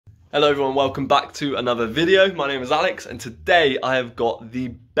Hello everyone, welcome back to another video. My name is Alex and today I have got the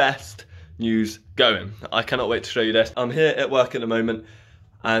best news going. I cannot wait to show you this. I'm here at work at the moment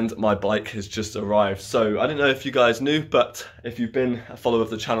and my bike has just arrived. So I don't know if you guys knew, but if you've been a follower of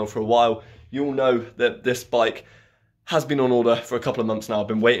the channel for a while, you'll know that this bike has been on order for a couple of months now. I've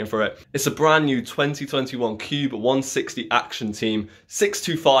been waiting for it. It's a brand new 2021 Cube 160 ActionTeam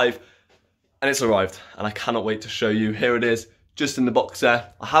 625 and it's arrived and I cannot wait to show you. Here it is. Just in the box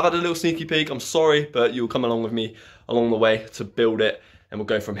there. I have had a little sneaky peek, I'm sorry, but you'll come along with me along the way to build it and we'll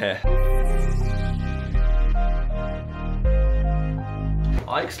go from here.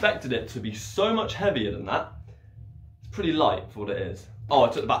 I expected it to be so much heavier than that. It's pretty light for what it is. Oh, I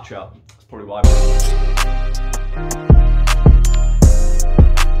took the battery out. That's probably why.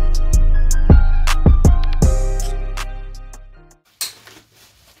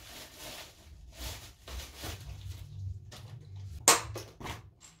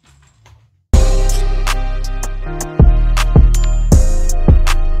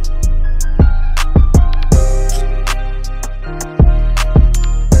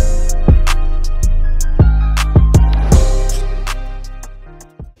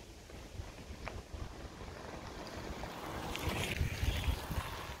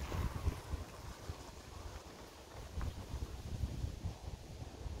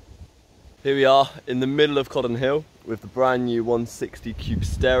 Here we are in the middle of Cotton Hill with the brand new 160 Cube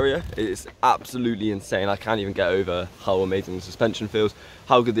stereo. It's absolutely insane. I can't even get over how amazing the suspension feels,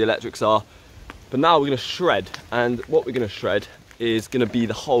 how good the electrics are. But now we're gonna shred, and what we're gonna shred is gonna be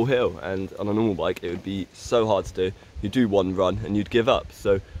the whole hill. And on a normal bike, it would be so hard to do. You'd do one run and you'd give up.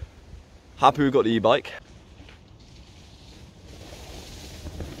 So happy we've got the e-bike.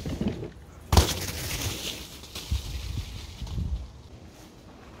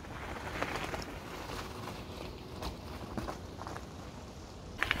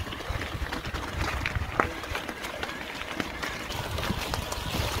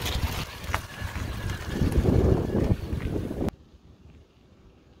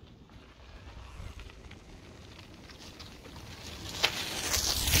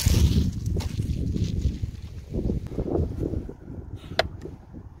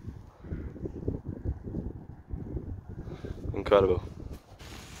 Incredible.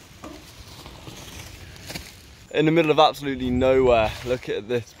 In the middle of absolutely nowhere, look at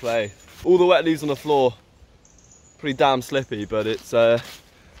this place. All the wet leaves on the floor, pretty damn slippy, but it's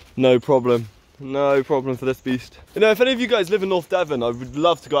no problem. No problem for this beast. You know, if any of you guys live in North Devon, I would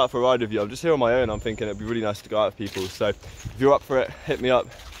love to go out for a ride with you. I'm just here on my own, I'm thinking it'd be really nice to go out with people. So if you're up for it, hit me up,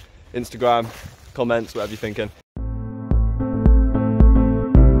 Instagram, comments, whatever you're thinking.